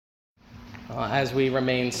As we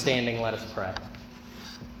remain standing, let us pray.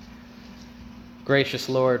 Gracious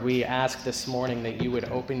Lord, we ask this morning that you would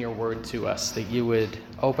open your word to us, that you would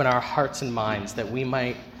open our hearts and minds, that we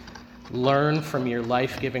might learn from your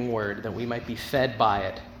life-giving word, that we might be fed by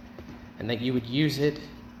it, and that you would use it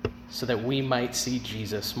so that we might see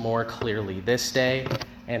Jesus more clearly this day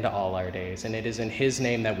and all our days. And it is in his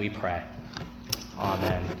name that we pray.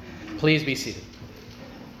 Amen. Please be seated.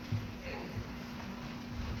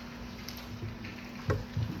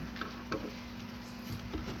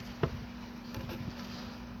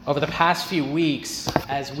 Over the past few weeks,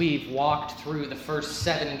 as we've walked through the first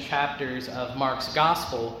 7 chapters of Mark's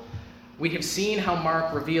gospel, we have seen how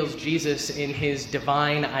Mark reveals Jesus in his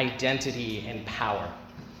divine identity and power.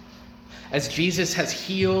 As Jesus has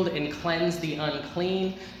healed and cleansed the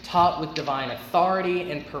unclean, taught with divine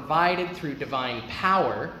authority, and provided through divine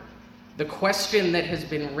power, the question that has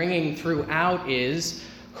been ringing throughout is,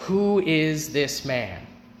 who is this man?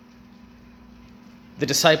 The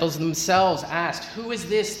disciples themselves asked, who is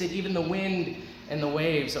this that even the wind and the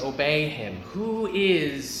waves obey him? Who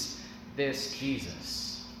is this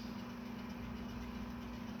Jesus?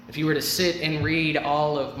 If you were to sit and read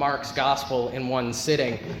all of Mark's gospel in one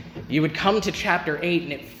sitting, you would come to chapter 8,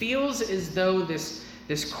 and it feels as though this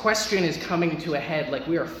question is coming to a head, like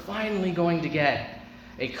we are finally going to get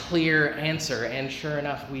a clear answer, and sure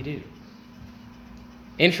enough, we do.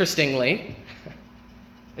 Interestingly,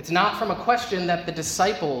 it's not from a question that the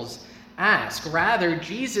disciples ask. Rather,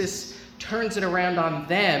 Jesus turns it around on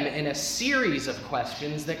them in a series of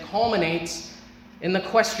questions that culminates in the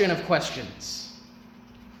question of questions.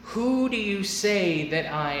 Who do you say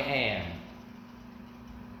that I am?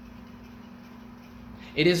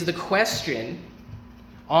 It is the question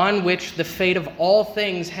on which the fate of all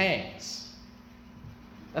things hangs.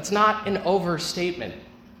 That's not an overstatement.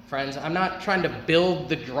 Friends, I'm not trying to build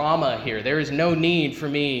the drama here. There is no need for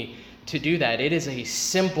me to do that. It is a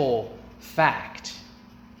simple fact.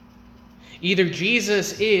 Either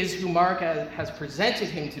Jesus is who Mark has presented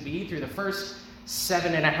him to be through the first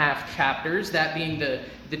 7.5 chapters, that being the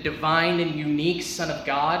divine and unique Son of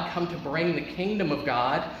God, come to bring the kingdom of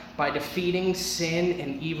God by defeating sin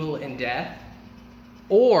and evil and death,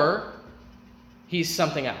 or he's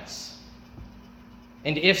something else.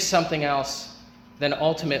 And if something else, then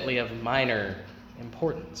ultimately of minor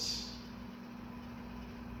importance.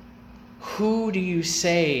 Who do you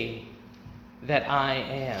say that I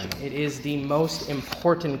am? It is the most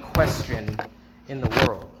important question in the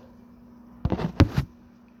world.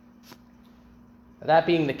 That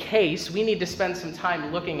being the case, we need to spend some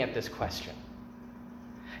time looking at this question.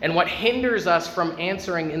 And what hinders us from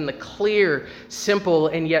answering in the clear, simple,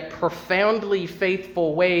 and yet profoundly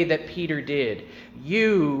faithful way that Peter did.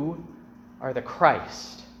 You are the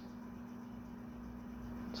Christ.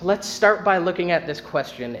 So let's start by looking at this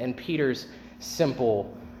question and Peter's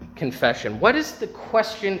simple confession. What does the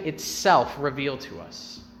question itself reveal to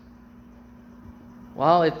us?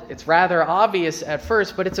 Well, it's rather obvious at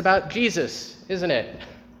first, but it's about Jesus, isn't it?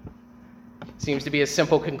 Seems to be a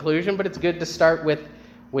simple conclusion, but it's good to start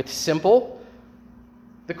with simple.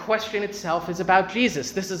 The question itself is about Jesus.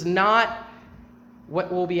 This is not what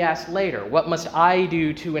will be asked later. What must I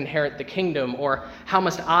do to inherit the kingdom? Or how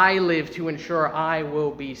must I live to ensure I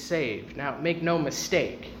will be saved? Now, make no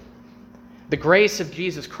mistake. The grace of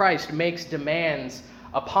Jesus Christ makes demands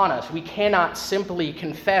upon us. We cannot simply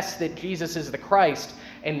confess that Jesus is the Christ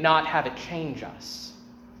and not have it change us.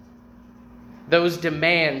 Those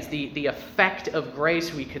demands, the effect of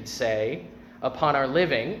grace, we could say, upon our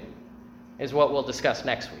living is what we'll discuss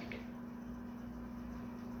next week.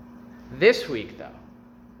 This week, though,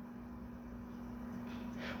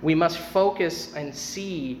 we must focus and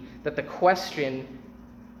see that the question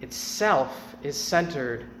itself is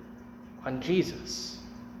centered on Jesus.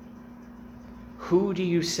 Who do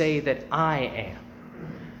you say that I am?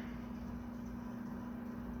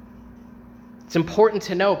 It's important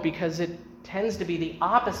to note because it tends to be the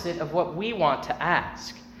opposite of what we want to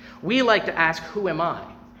ask. We like to ask, who am I?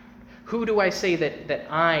 Who do I say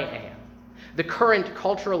that I am? The current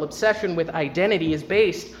cultural obsession with identity is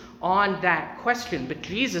based on that question, but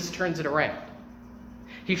Jesus turns it around.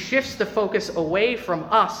 He shifts the focus away from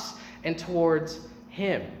us and towards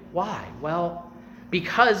him. Why? Well,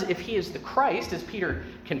 because if he is the Christ, as Peter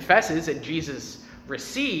confesses and Jesus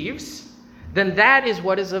receives, then that is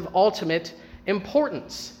what is of ultimate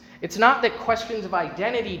importance. It's not that questions of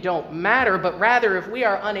identity don't matter, but rather if we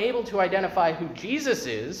are unable to identify who Jesus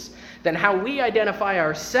is, then how we identify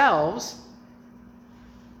ourselves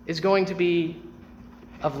is going to be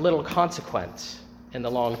of little consequence in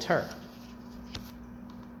the long term.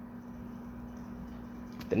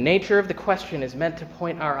 The nature of the question is meant to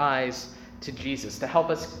point our eyes to Jesus, to help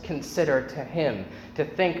us consider to him, to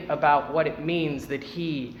think about what it means that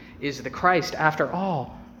he is the Christ. After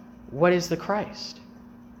all, what is the Christ?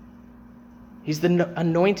 He's the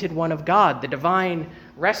anointed one of God, the divine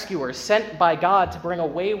rescuer sent by God to bring a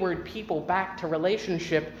wayward people back to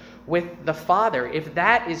relationship with the Father. If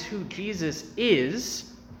that is who Jesus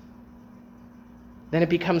is, then it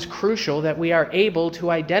becomes crucial that we are able to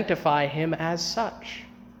identify him as such.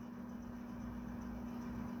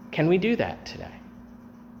 Can we do that today?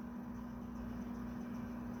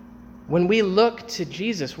 When we look to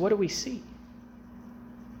Jesus, what do we see?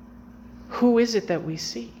 Who is it that we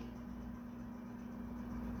see?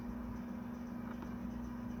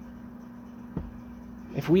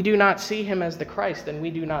 If we do not see him as the Christ, then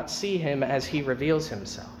we do not see him as he reveals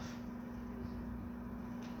himself.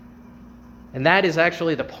 And that is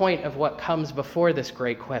actually the point of what comes before this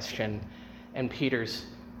great question and Peter's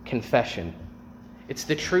confession. It's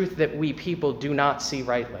the truth that we people do not see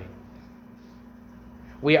rightly.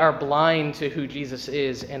 We are blind to who Jesus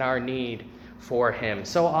is and our need for him.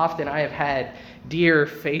 So often I have had dear,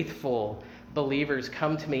 faithful believers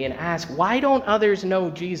come to me and ask, why don't others know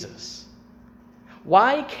Jesus?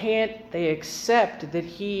 Why can't they accept that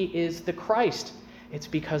he is the Christ? It's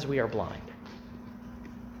because we are blind.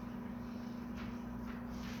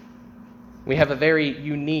 We have a very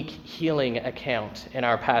unique healing account in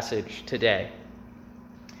our passage today.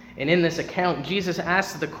 And in this account, Jesus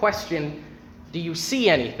asks the question, do you see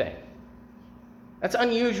anything? That's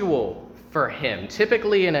unusual for him.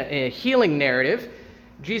 Typically in a healing narrative,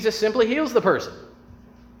 Jesus simply heals the person.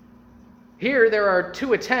 Here, there are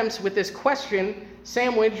two attempts with this question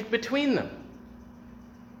sandwiched between them.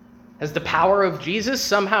 Has the power of Jesus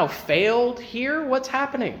somehow failed here? What's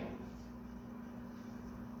happening?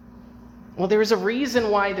 Well, there is a reason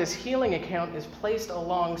why this healing account is placed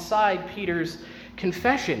alongside Peter's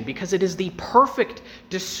confession, because it is the perfect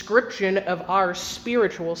description of our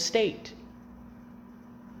spiritual state.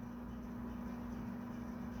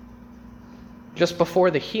 Just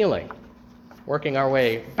before the healing, working our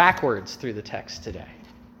way backwards through the text today.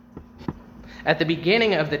 At the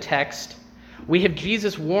beginning of the text, we have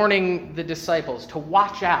Jesus warning the disciples to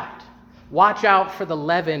watch out. Watch out for the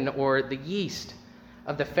leaven or the yeast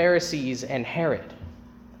of the Pharisees and Herod.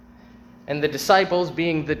 And the disciples,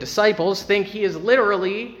 being the disciples, think he is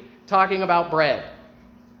literally talking about bread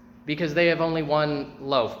because they have only one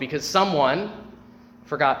loaf, because someone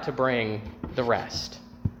forgot to bring the rest.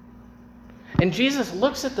 And Jesus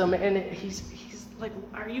looks at them and he's like,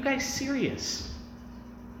 are you guys serious?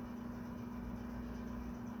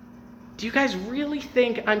 Do you guys really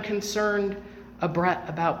think I'm concerned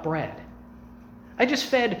about bread? I just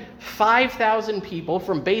fed 5,000 people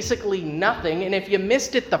from basically nothing, and if you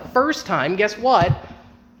missed it the first time, guess what?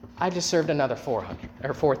 I just served another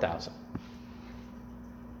 4,000.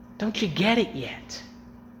 Don't you get it yet?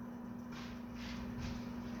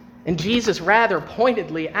 And Jesus rather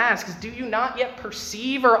pointedly asks, do you not yet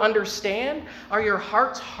perceive or understand? Are your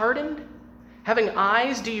hearts hardened? Having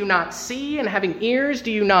eyes, do you not see? And having ears,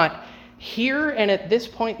 do you not hear? And at this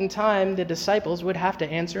point in time, the disciples would have to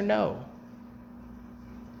answer no.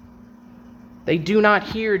 They do not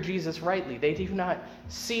hear Jesus rightly. They do not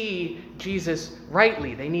see Jesus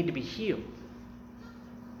rightly. They need to be healed.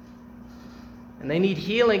 And they need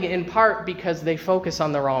healing in part because they focus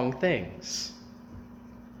on the wrong things.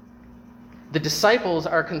 The disciples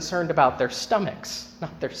are concerned about their stomachs,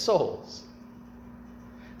 not their souls.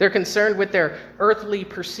 They're concerned with their earthly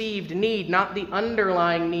perceived need, not the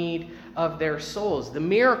underlying need of their souls. The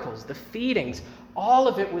miracles, the feedings, all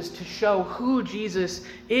of it was to show who Jesus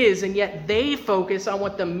is, and yet they focus on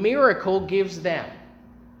what the miracle gives them.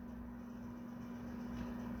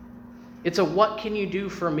 It's a what can you do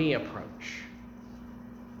for me approach.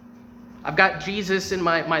 I've got Jesus in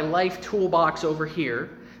my life toolbox over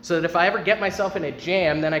here, so that if I ever get myself in a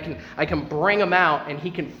jam, then I can bring him out and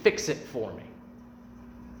he can fix it for me.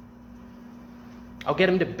 I'll get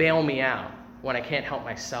him to bail me out when I can't help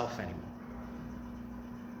myself anymore.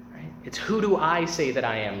 Right? It's who do I say that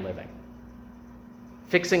I am living?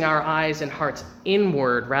 Fixing our eyes and hearts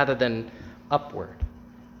inward rather than upward.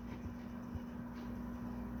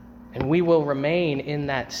 And we will remain in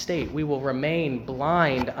that state. We will remain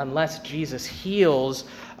blind unless Jesus heals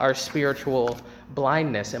our spiritual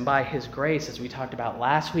blindness. And by his grace, as we talked about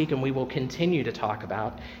last week and we will continue to talk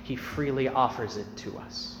about, he freely offers it to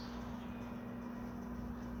us.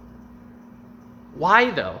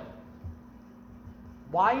 Why, though?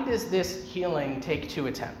 Why does this healing take 2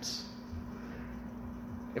 attempts?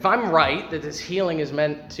 If I'm right that this healing is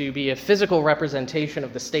meant to be a physical representation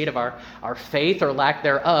of the state of our faith or lack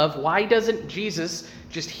thereof, why doesn't Jesus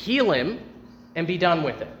just heal him and be done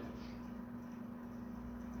with it?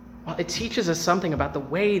 Well, it teaches us something about the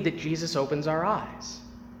way that Jesus opens our eyes.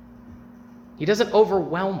 He doesn't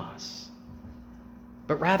overwhelm us,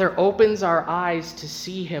 but rather opens our eyes to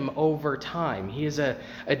see him over time. He is a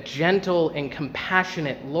gentle and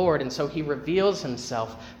compassionate Lord, and so he reveals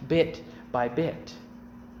himself bit by bit.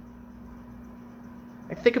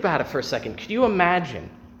 Think about it for a second. Could you imagine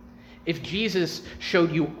if Jesus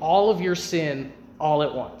showed you all of your sin all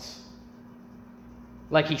at once?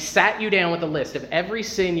 Like he sat you down with a list of every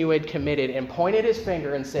sin you had committed and pointed his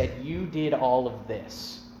finger and said, "You did all of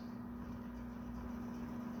this."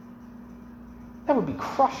 That would be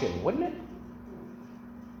crushing, wouldn't it?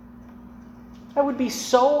 That would be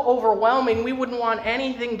so overwhelming, we wouldn't want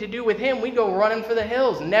anything to do with him. We'd go running for the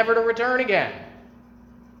hills, never to return again.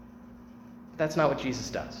 But that's not what Jesus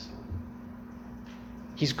does.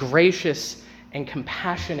 He's gracious and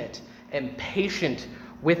compassionate and patient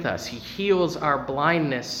with us. He heals our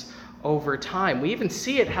blindness over time. We even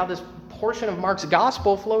see it how this portion of Mark's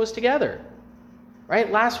gospel flows together. Right?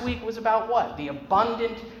 Last week was about what? The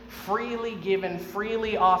abundant, freely given,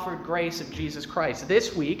 freely offered grace of Jesus Christ.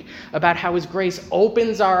 This week, about how his grace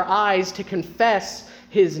opens our eyes to confess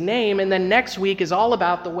his name. And then next week is all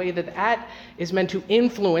about the way that that is meant to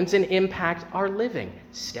influence and impact our living,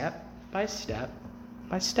 step by step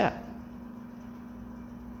by step.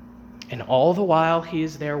 And all the while, he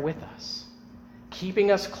is there with us,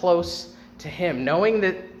 keeping us close to him, knowing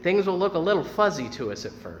that things will look a little fuzzy to us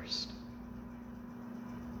at first.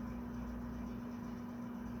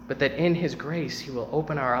 But that in his grace, he will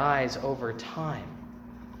open our eyes over time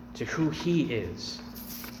to who he is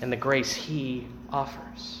and the grace he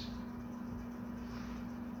offers.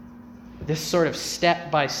 This sort of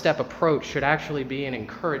step-by-step approach should actually be an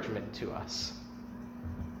encouragement to us.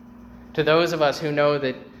 To those of us who know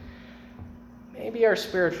that maybe our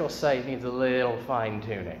spiritual sight needs a little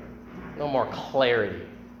fine-tuning, a little more clarity.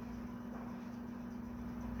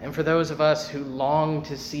 And for those of us who long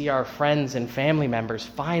to see our friends and family members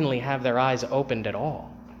finally have their eyes opened at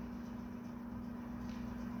all,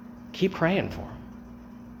 keep praying for them.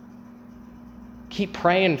 Keep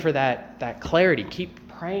praying for that clarity. Keep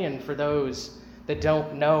praying for those that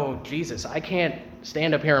don't know Jesus. I can't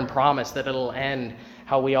stand up here and promise that it'll end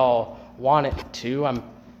how we all want it to. I'm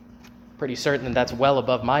pretty certain that that's well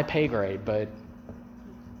above my pay grade, but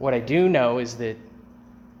what I do know is that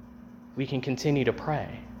we can continue to pray.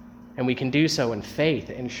 And we can do so in faith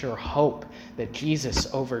and sure hope that Jesus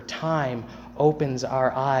over time opens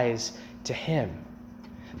our eyes to him.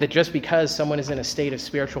 That just because someone is in a state of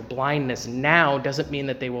spiritual blindness now doesn't mean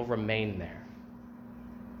that they will remain there.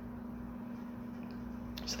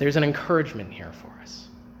 So there's an encouragement here for us.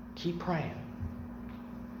 Keep praying.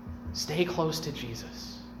 Stay close to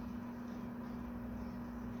Jesus.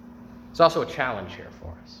 There's also a challenge here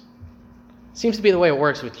for us. Seems to be the way it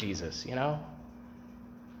works with Jesus, you know?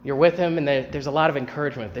 You're with him, and there's a lot of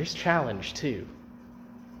encouragement. There's challenge, too.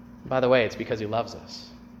 By the way, it's because he loves us.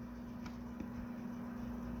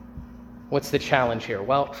 What's the challenge here?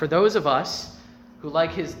 Well, for those of us who,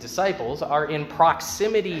 like his disciples, are in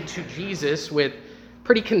proximity to Jesus with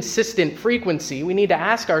pretty consistent frequency, we need to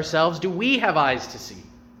ask ourselves, do we have eyes to see?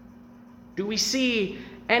 Do we see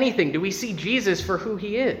anything? Do we see Jesus for who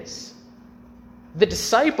he is? The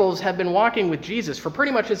disciples have been walking with Jesus for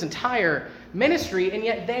pretty much his entire ministry, and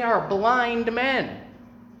yet they are blind men.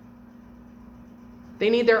 They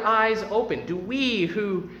need their eyes open. Do we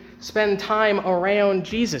who spend time around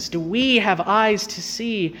Jesus, do we have eyes to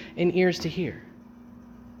see and ears to hear?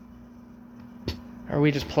 Or are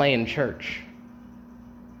we just playing church?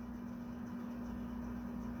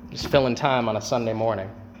 Just filling time on a Sunday morning.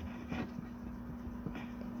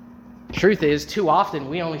 Truth is, too often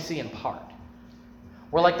we only see in part.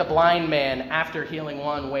 We're like the blind man after healing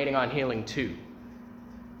one, waiting on healing two.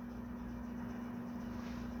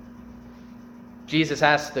 Jesus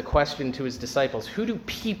asked the question to his disciples, who do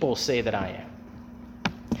people say that I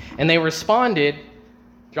am? And they responded,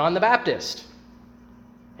 John the Baptist.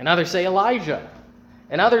 And others say Elijah.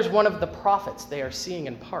 And others one of the prophets. They are seeing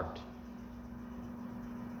in part.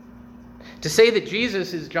 To say that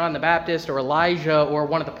Jesus is John the Baptist or Elijah or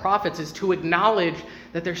one of the prophets is to acknowledge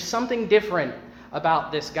that there's something different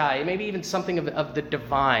about this guy, maybe even something of the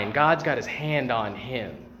divine. God's got his hand on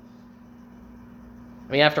him.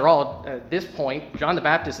 I mean, after all, at this point, John the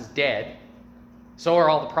Baptist is dead. So are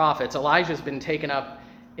all the prophets. Elijah's been taken up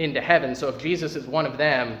into heaven. So if Jesus is one of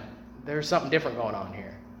them, there's something different going on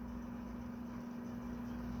here.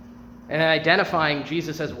 And identifying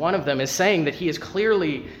Jesus as one of them is saying that he is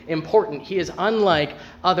clearly important. He is unlike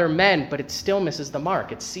other men, but it still misses the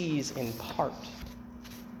mark. It sees in part.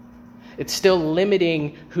 It's still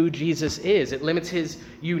limiting who Jesus is. It limits his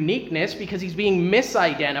uniqueness because he's being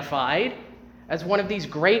misidentified as one of these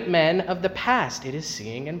great men of the past. It is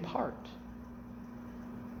seeing in part.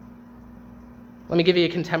 Let me give you a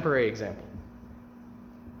contemporary example.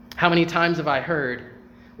 How many times have I heard,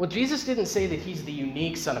 well, Jesus didn't say that he's the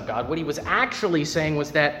unique Son of God. What he was actually saying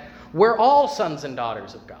was that we're all sons and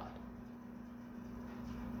daughters of God.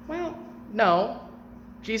 Well, no.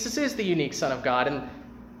 Jesus is the unique Son of God, and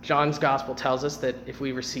John's gospel tells us that if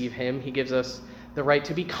we receive him, he gives us the right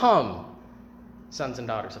to become sons and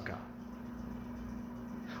daughters of God.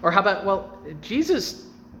 Or how about, well, Jesus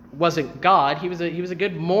wasn't God. He was a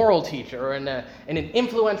good moral teacher and an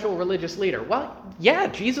influential religious leader. Well, yeah,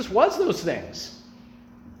 Jesus was those things.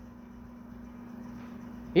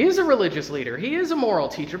 He is a religious leader. He is a moral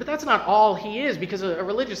teacher, but that's not all he is, because a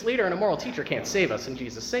religious leader and a moral teacher can't save us, and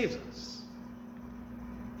Jesus saves us.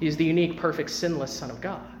 He is the unique, perfect, sinless Son of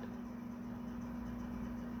God.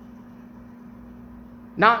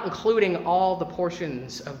 Not including all the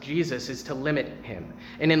portions of Jesus is to limit him.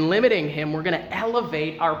 And in limiting him, we're going to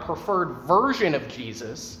elevate our preferred version of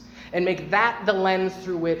Jesus and make that the lens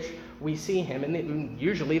through which we see him, and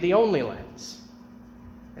usually the only lens.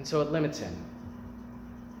 And so it limits him.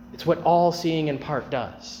 It's what all seeing in part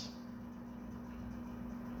does.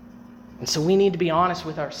 And so we need to be honest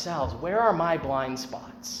with ourselves. Where are my blind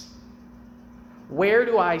spots? Where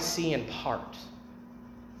do I see in part?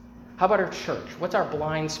 How about our church? What's our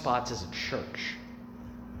blind spots as a church?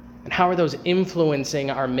 And how are those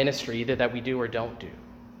influencing our ministry, either that we do or don't do?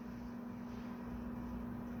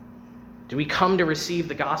 Do we come to receive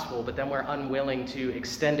the gospel, but then we're unwilling to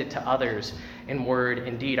extend it to others in word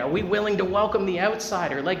and deed? Are we willing to welcome the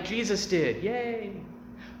outsider like Jesus did? Yay!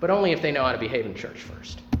 But only if they know how to behave in church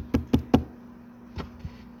first.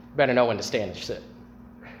 Better know when to stand and sit.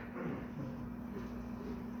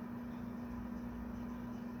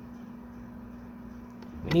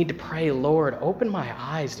 We need to pray, Lord, open my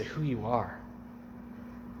eyes to who you are.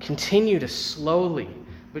 Continue to slowly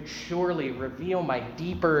but surely reveal my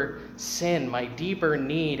deeper sin, my deeper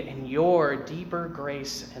need, and your deeper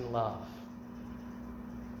grace and love.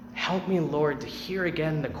 Help me, Lord, to hear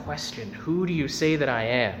again the question, who do you say that I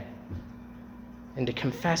am? And to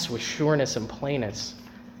confess with sureness and plainness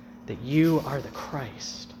that you are the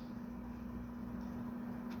Christ.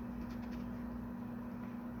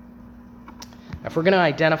 If we're going to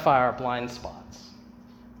identify our blind spots,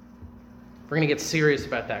 we're going to get serious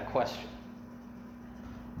about that question.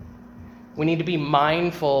 We need to be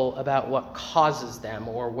mindful about what causes them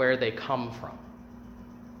or where they come from.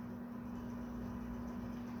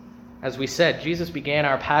 As we said, Jesus began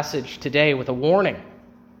our passage today with a warning.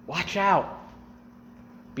 Watch out.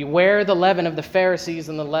 Beware the leaven of the Pharisees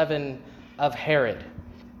and the leaven of Herod.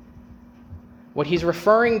 What he's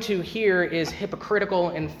referring to here is hypocritical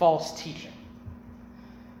and false teaching.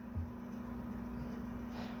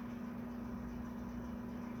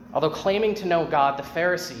 Although claiming to know God, the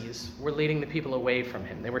Pharisees were leading the people away from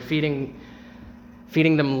him. They were feeding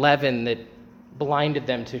them leaven that blinded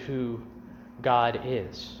them to who God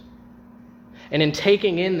is. And in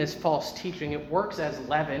taking in this false teaching, it works as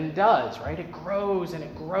leaven does, right? It grows and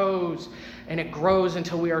it grows and it grows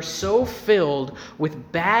until we are so filled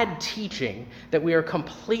with bad teaching that we are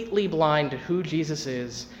completely blind to who Jesus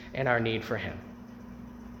is and our need for him.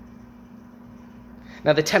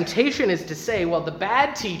 Now, the temptation is to say, well, the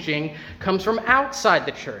bad teaching comes from outside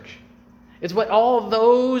the church. It's what all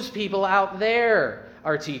those people out there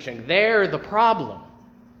are teaching. They're the problem.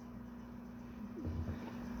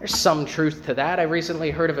 There's some truth to that. I recently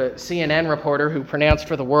heard of a CNN reporter who pronounced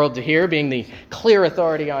for the world to hear, being the clear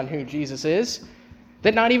authority on who Jesus is,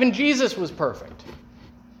 that not even Jesus was perfect.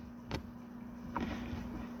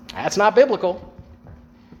 That's not biblical.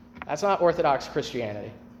 That's not Orthodox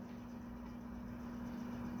Christianity.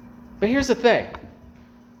 But here's the thing.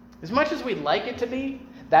 As much as we'd like it to be,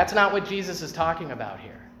 that's not what Jesus is talking about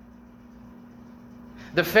here.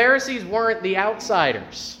 The Pharisees weren't the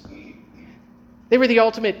outsiders. They were the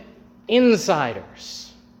ultimate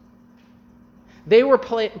insiders. They were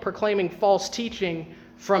proclaiming false teaching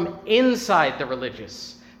from inside the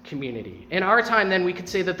religious community. In our time, then, we could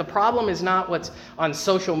say that the problem is not what's on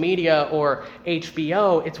social media or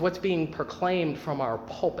HBO, it's what's being proclaimed from our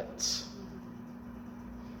pulpits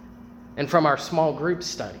and from our small group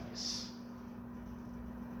studies.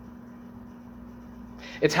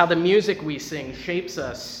 It's how the music we sing shapes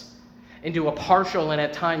us into a partial and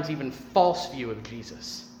at times even false view of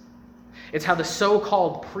Jesus. It's how the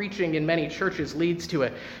so-called preaching in many churches leads to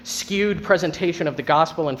a skewed presentation of the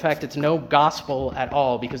gospel. In fact, it's no gospel at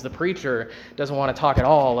all because the preacher doesn't want to talk at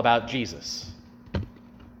all about Jesus.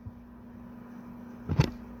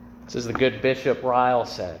 This is the good Bishop Ryle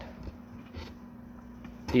said.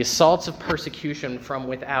 The assaults of persecution from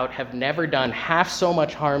without have never done half so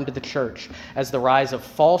much harm to the church as the rise of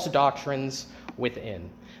false doctrines within.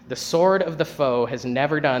 The sword of the foe has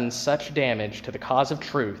never done such damage to the cause of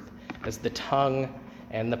truth as the tongue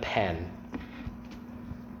and the pen.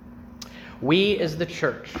 We as the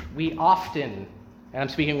church, we often, and I'm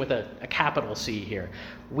speaking with a capital C here,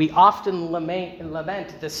 we often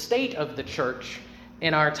lament the state of the church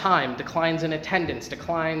in our time, declines in attendance,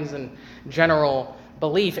 declines in general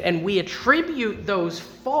belief, and we attribute those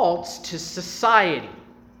faults to society.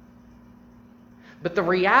 But the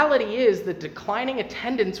reality is that declining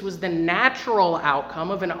attendance was the natural outcome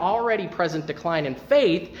of an already present decline in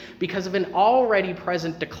faith because of an already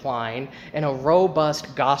present decline in a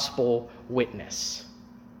robust gospel witness.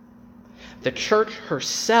 The church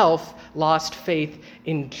herself lost faith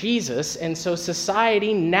in Jesus, and so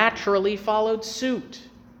society naturally followed suit.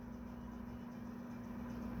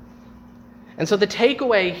 And so the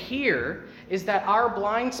takeaway here is that our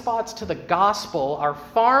blind spots to the gospel are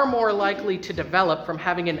far more likely to develop from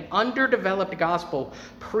having an underdeveloped gospel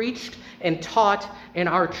preached and taught in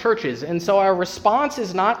our churches. And so our response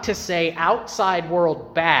is not to say outside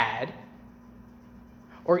world bad,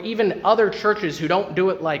 or even other churches who don't do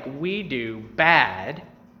it like we do bad.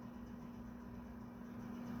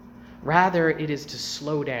 Rather, it is to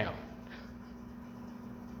slow down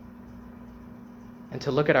and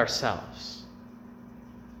to look at ourselves,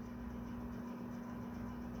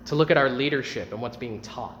 to look at our leadership and what's being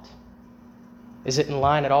taught. Is it in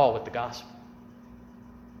line at all with the gospel?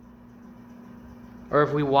 Or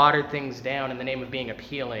have we watered things down in the name of being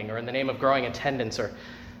appealing or in the name of growing attendance or,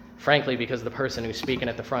 frankly, because the person who's speaking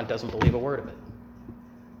at the front doesn't believe a word of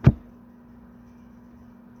it?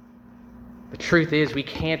 The truth is, we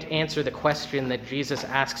can't answer the question that Jesus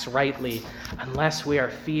asks rightly unless we are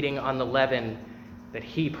feeding on the leaven that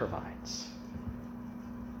he provides.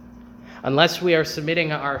 Unless we are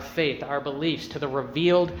submitting our faith, our beliefs to the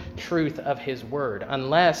revealed truth of his word.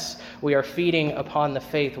 Unless we are feeding upon the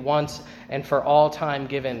faith once and for all time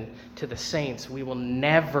given to the saints, we will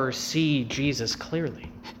never see Jesus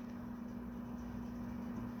clearly.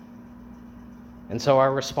 And so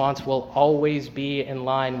our response will always be in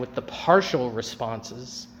line with the partial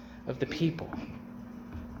responses of the people.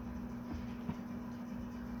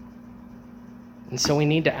 And so we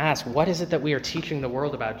need to ask, what is it that we are teaching the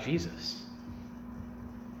world about Jesus?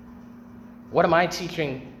 What am I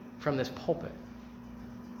teaching from this pulpit?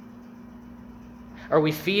 Are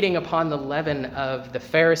we feeding upon the leaven of the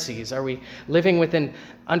Pharisees? Are we living with an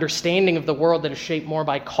understanding of the world that is shaped more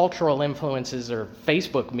by cultural influences or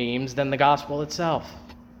Facebook memes than the gospel itself?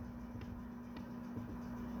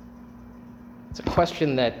 It's a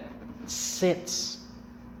question that sits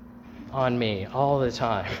on me all the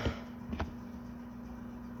time.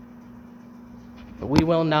 But we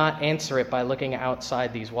will not answer it by looking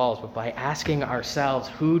outside these walls, but by asking ourselves,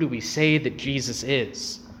 who do we say that Jesus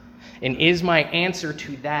is? And is my answer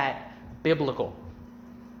to that biblical?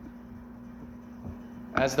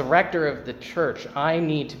 As the rector of the church, I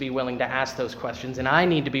need to be willing to ask those questions, and I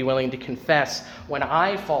need to be willing to confess when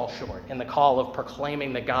I fall short in the call of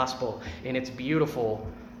proclaiming the gospel in its beautiful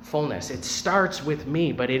fullness. It starts with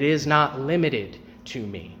me, but it is not limited to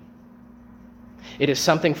me. It is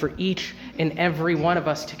something for each and every one of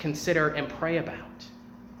us to consider and pray about.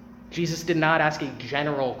 Jesus did not ask a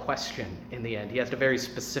general question in the end. He asked a very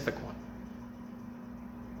specific one.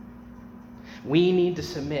 We need to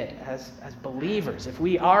submit as believers. If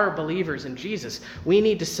we are believers in Jesus, we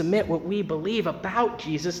need to submit what we believe about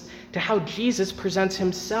Jesus to how Jesus presents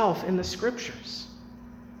himself in the Scriptures.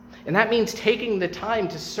 And that means taking the time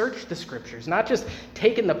to search the Scriptures, not just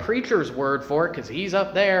taking the preacher's word for it because he's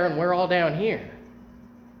up there and we're all down here.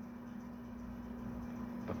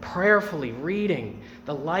 But prayerfully reading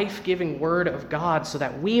the life-giving word of God so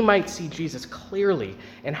that we might see Jesus clearly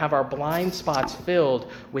and have our blind spots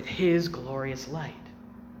filled with his glorious light.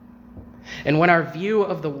 And when our view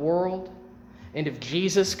of the world and of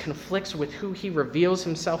Jesus conflicts with who he reveals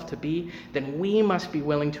himself to be, then we must be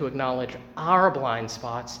willing to acknowledge our blind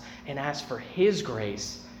spots and ask for his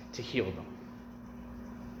grace to heal them.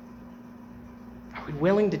 Are we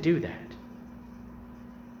willing to do that?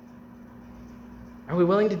 Are we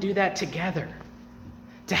willing to do that together?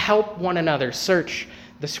 To help one another search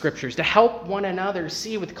the Scriptures, to help one another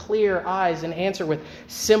see with clear eyes and answer with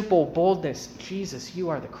simple boldness, Jesus, you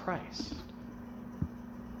are the Christ.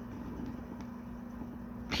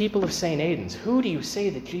 People of St. Aidan's, who do you say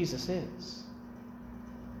that Jesus is?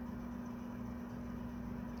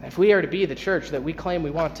 If we are to be the church that we claim we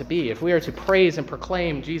want to be, if we are to praise and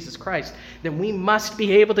proclaim Jesus Christ, then we must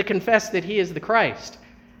be able to confess that he is the Christ.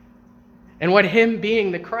 And what him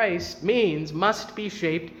being the Christ means must be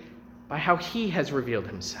shaped by how he has revealed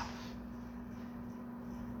himself.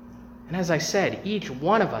 And as I said, each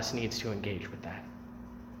one of us needs to engage with that.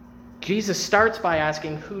 Jesus starts by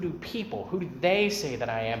asking, who do they say that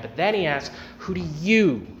I am? But then he asks, who do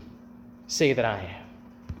you say that I am?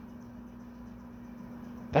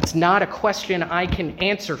 That's not a question I can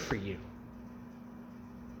answer for you.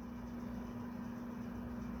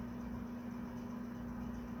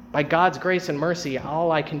 By God's grace and mercy,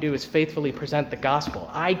 all I can do is faithfully present the gospel.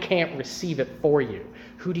 I can't receive it for you.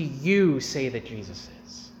 Who do you say that Jesus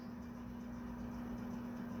is?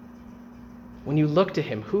 When you look to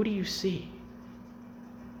him, who do you see?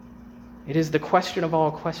 It is the question of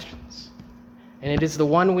all questions. And it is the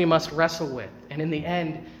one we must wrestle with. And in the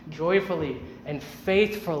end, joyfully and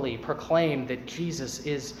faithfully proclaim that Jesus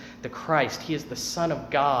is the Christ. He is the Son of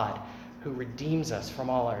God who redeems us from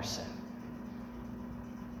all our sin.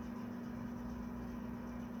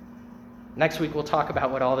 Next week, we'll talk about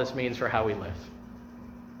what all this means for how we live.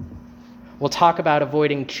 We'll talk about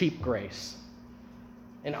avoiding cheap grace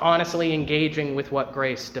and honestly engaging with what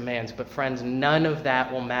grace demands. But friends, none of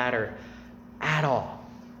that will matter at all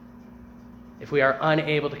if we are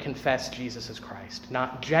unable to confess Jesus as Christ,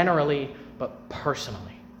 not generally, but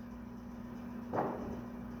personally.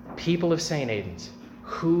 People of St. Aidan's,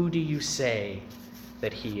 who do you say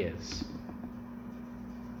that he is?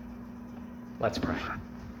 Let's pray.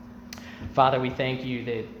 Father, we thank you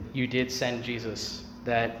that you did send Jesus,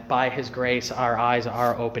 that by his grace our eyes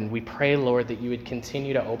are opened. We pray, Lord, that you would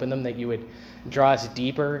continue to open them, that you would draw us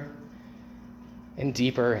deeper and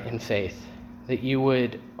deeper in faith, that you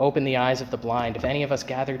would open the eyes of the blind. If any of us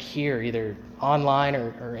gathered here, either online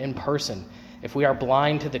or in person, if we are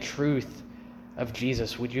blind to the truth of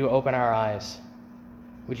Jesus, would you open our eyes?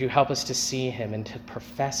 Would you help us to see him and to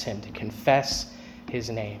profess him, to confess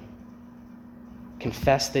his name?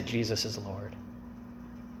 Confess that Jesus is Lord.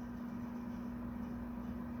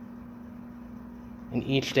 And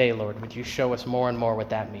each day, Lord, would you show us more and more what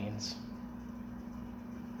that means?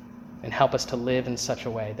 And help us to live in such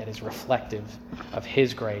a way that is reflective of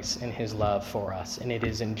his grace and his love for us. And it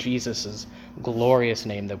is in Jesus' glorious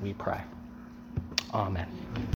name that we pray. Amen.